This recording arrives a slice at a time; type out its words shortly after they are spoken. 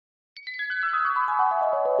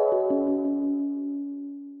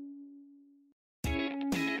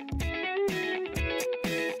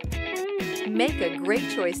Make a great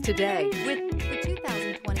choice today with the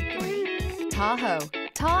 2023 Tahoe.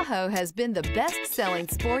 Tahoe has been the best-selling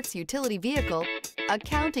sports utility vehicle,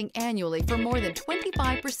 accounting annually for more than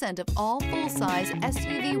 25% of all full-size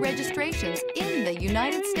SUV registrations in the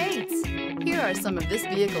United States. Here are some of this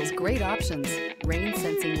vehicle's great options: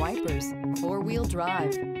 rain-sensing wipers, four-wheel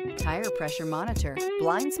drive, tire pressure monitor,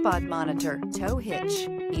 blind spot monitor, tow hitch,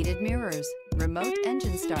 heated mirrors, remote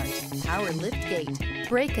engine start, power lift gate,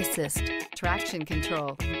 brake assist, traction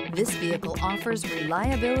control. This vehicle offers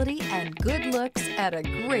reliability and good looks at a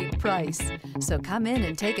great price. So come in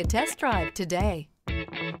and take a test drive today.